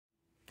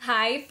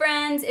Hi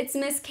friends, it's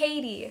Miss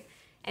Katie,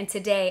 and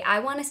today I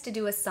want us to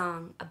do a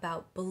song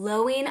about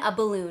blowing a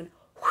balloon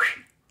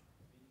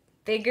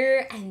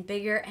bigger and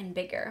bigger and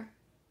bigger.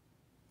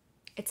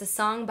 It's a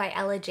song by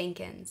Ella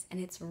Jenkins,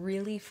 and it's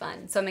really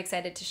fun, so I'm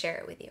excited to share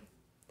it with you.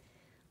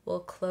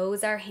 We'll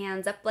close our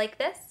hands up like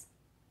this.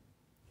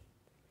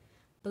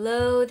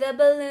 Blow the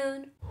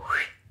balloon,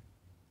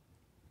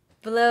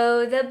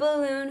 blow the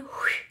balloon,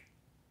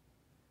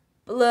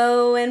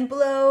 blow and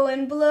blow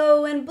and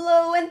blow and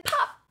blow and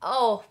pop.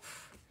 Oh,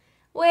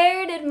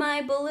 where did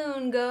my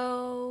balloon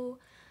go?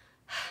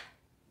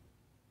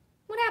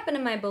 What happened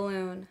to my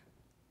balloon?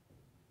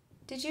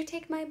 Did you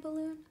take my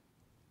balloon?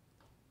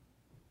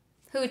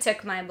 Who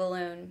took my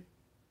balloon?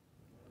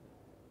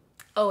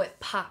 Oh,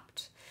 it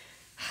popped.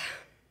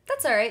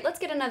 That's all right. Let's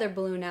get another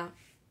balloon out.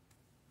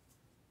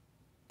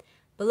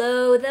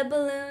 Blow the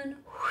balloon.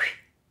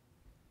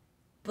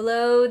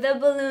 Blow the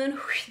balloon.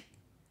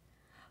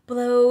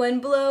 Blow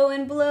and blow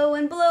and blow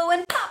and blow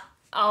and pop.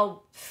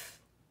 Oh,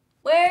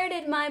 where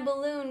did my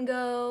balloon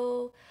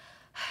go?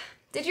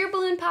 Did your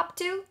balloon pop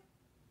too?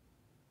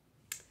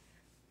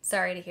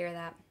 Sorry to hear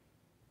that.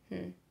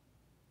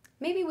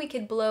 Maybe we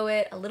could blow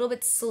it a little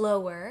bit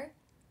slower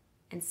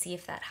and see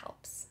if that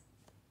helps.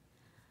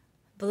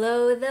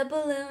 Blow the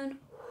balloon.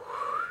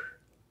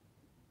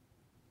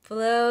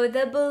 Blow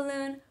the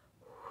balloon.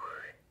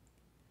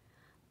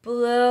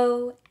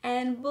 Blow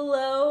and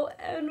blow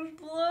and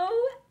blow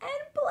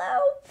and blow.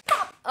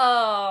 Pop!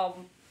 Oh,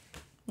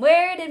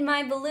 where did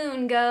my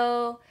balloon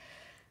go?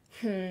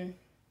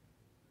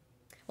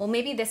 Well,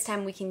 maybe this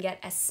time we can get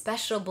a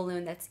special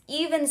balloon that's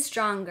even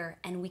stronger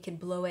and we can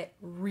blow it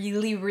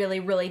really, really,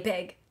 really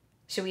big.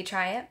 Should we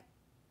try it?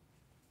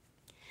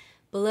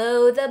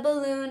 Blow the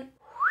balloon.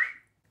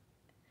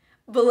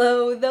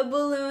 Blow the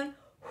balloon.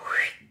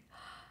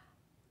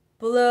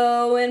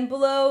 Blow and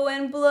blow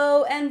and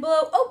blow and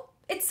blow. Oh,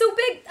 it's so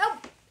big. Oh,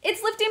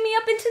 it's lifting me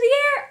up into the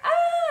air.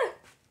 Ah!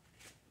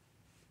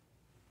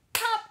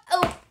 Pop.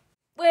 Oh,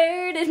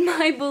 where did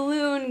my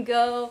balloon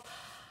go?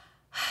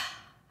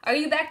 Are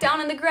you back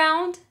down on the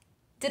ground?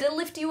 Did it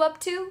lift you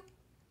up too?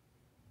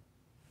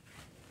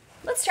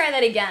 Let's try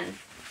that again.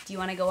 Do you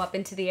want to go up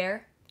into the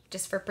air,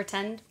 just for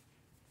pretend?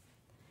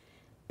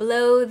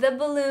 Blow the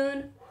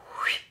balloon.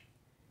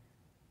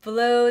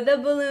 Blow the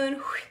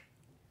balloon.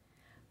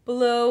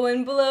 Blow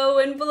and blow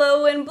and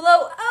blow and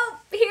blow.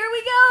 Oh, here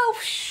we go.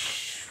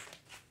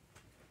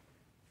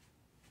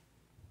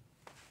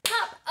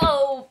 Pop.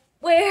 Oh,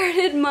 where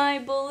did my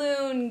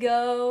balloon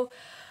go?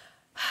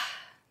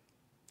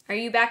 Are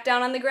you back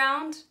down on the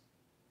ground?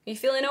 Are you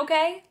feeling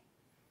okay?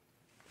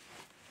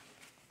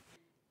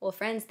 Well,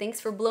 friends, thanks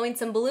for blowing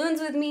some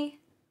balloons with me,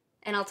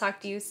 and I'll talk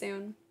to you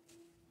soon.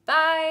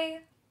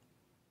 Bye!